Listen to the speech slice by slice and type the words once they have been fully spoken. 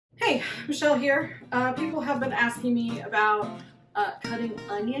Hey, Michelle here. People have been asking me about cutting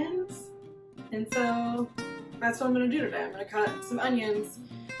onions, and so that's what I'm going to do today. I'm going to cut some onions.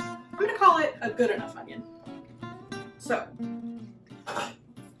 I'm going to call it a good enough onion. So, I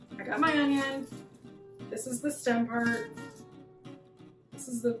got my onion. This is the stem part. This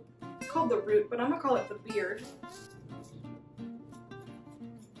is it's called the root, but I'm going to call it the beard.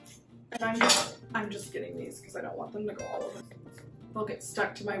 And I'm just getting these because I don't want them to go all over. They'll get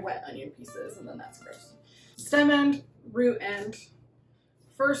stuck to my wet onion pieces, and then that's gross. Stem end, root end.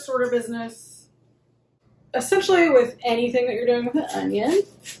 First order business, essentially with anything that you're doing with an onion,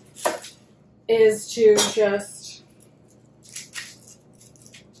 is to just,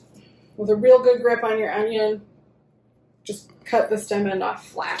 with a real good grip on your onion, just cut the stem end off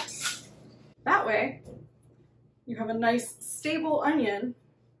flat. That way, you have a nice stable onion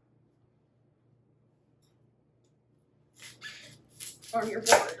on your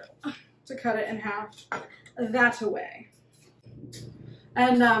board to cut it in half that way.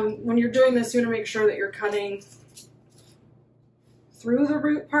 And when you're doing this, you want to make sure that you're cutting through the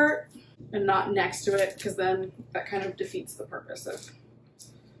root part and not next to it, because then that kind of defeats the purpose of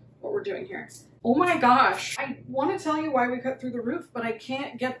what we're doing here. Oh my gosh, I want to tell you why we cut through the root, but I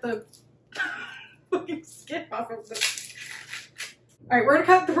can't get the skin off of this. All right, we're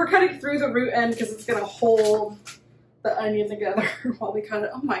cutting through the root end because it's gonna hold the onion together while we cut it.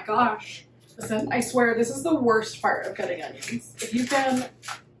 Oh my gosh. Listen, I swear this is the worst part of cutting onions. If you can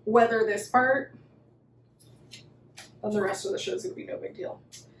weather this part, then the rest of the show is gonna be no big deal.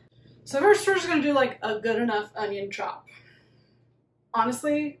 So first we're just gonna do like a good enough onion chop.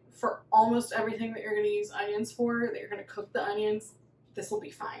 Honestly, for almost everything that you're gonna use onions for, that you're gonna cook the onions, this will be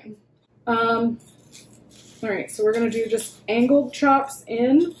fine. All right, so we're gonna do just angled chops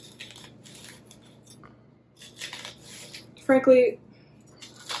in. Frankly,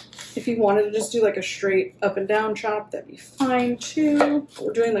 if you wanted to just do like a straight up and down chop, that'd be fine too.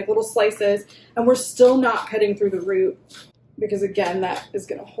 We're doing like little slices, and we're still not cutting through the root because again, that is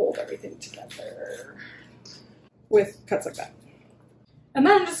gonna hold everything together with cuts like that. And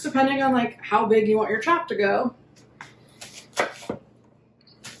then just depending on like how big you want your chop to go,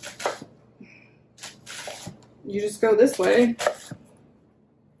 you just go this way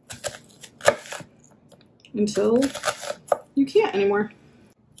until you can't anymore.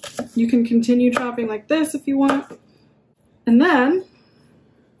 You can continue chopping like this if you want. And then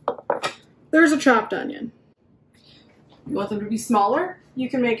there's a chopped onion. You want them to be smaller, you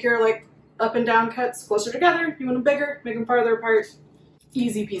can make your like up and down cuts closer together. You want them bigger, make them farther apart.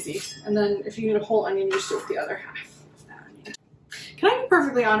 Easy peasy. And then if you need a whole onion, you just do it with the other half of that onion. Can I be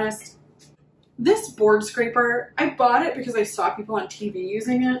perfectly honest? This board scraper, I bought it because I saw people on TV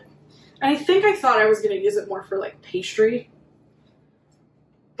using it. And I think I thought I was going to use it more for like pastry.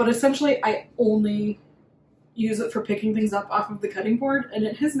 But essentially, I only use it for picking things up off of the cutting board, and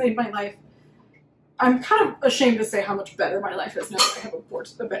it has made my life, I'm kind of ashamed to say how much better my life is now that I have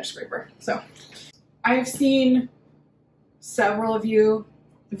a bench scraper. So, I have seen several of you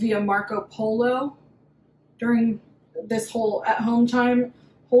via Marco Polo during this whole at-home time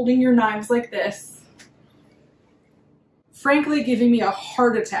holding your knives like this, frankly giving me a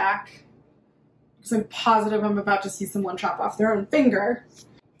heart attack because I'm positive I'm about to see someone chop off their own finger.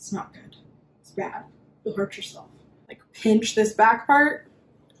 It's not good. It's bad. You'll hurt yourself. Like pinch this back part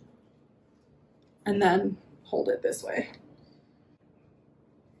and then hold it this way.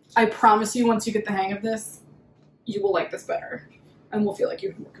 I promise you, once you get the hang of this, you will like this better and will feel like you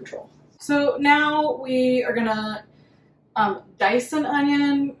have more control. So now we are gonna dice an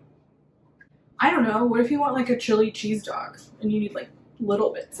onion. I don't know, what if you want like a chili cheese dog and you need like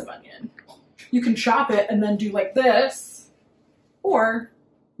little bits of onion? You can chop it and then do like this, or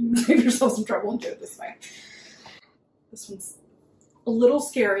you can save yourself some trouble and do it this way. This one's a little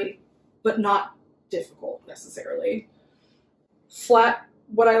scary, but not difficult necessarily. Flat,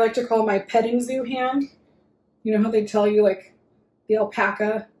 what I like to call my petting zoo hand. You know how they tell you like the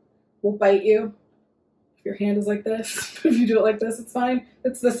alpaca will bite you if your hand is like this? If you do it like this, it's fine.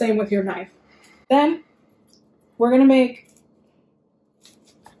 It's the same with your knife. Then we're gonna make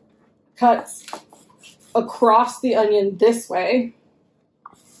cuts across the onion this way.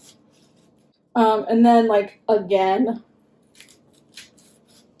 And then like again,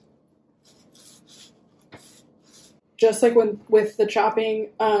 just like with the chopping,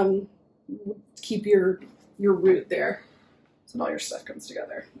 keep your root there so that all your stuff comes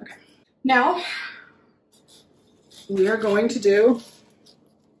together. Okay. Now we are going to do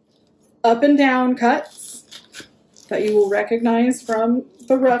up and down cuts that you will recognize from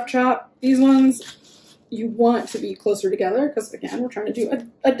the rough chop. These ones you want to be closer together because, again, we're trying to do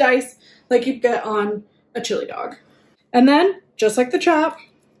a dice like you'd get on a chili dog. And then, just like the chop,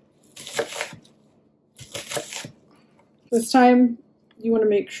 this time you want to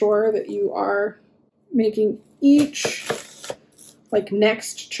make sure that you are making each like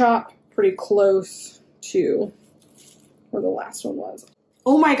next chop pretty close to where the last one was.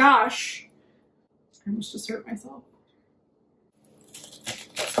 Oh my gosh! I almost just hurt myself.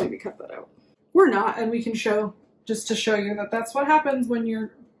 Let's maybe cut that out. We're not, and we can show, just to show you that that's what happens when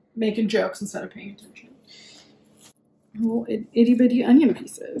you're making jokes instead of paying attention. Little itty bitty onion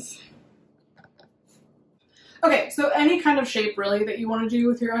pieces. Okay, so any kind of shape really that you want to do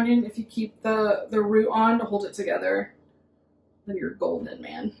with your onion, if you keep the root on to hold it together, then you're golden,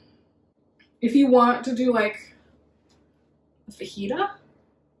 man. If you want to do like a fajita,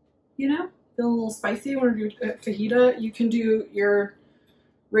 you know, feel a little spicy, you want to do a fajita, you can do your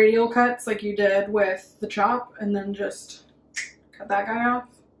radial cuts like you did with the chop and then just cut that guy off.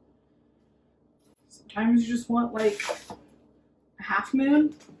 Sometimes you just want like a half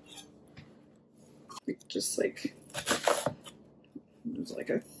moon. Just like, there's like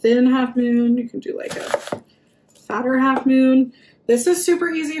a thin half moon. You can do like a fatter half moon. This is super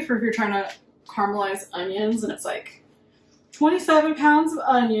easy for if you're trying to caramelize onions and it's like 27 pounds of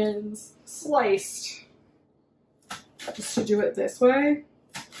onions sliced. Just to do it this way.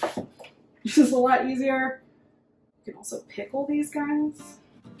 This is a lot easier. You can also pickle these guys.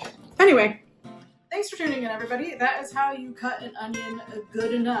 Anyway, thanks for tuning in, everybody. That is how you cut an onion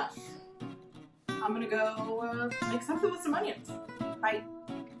good enough. I'm gonna go make something with some onions. Bye.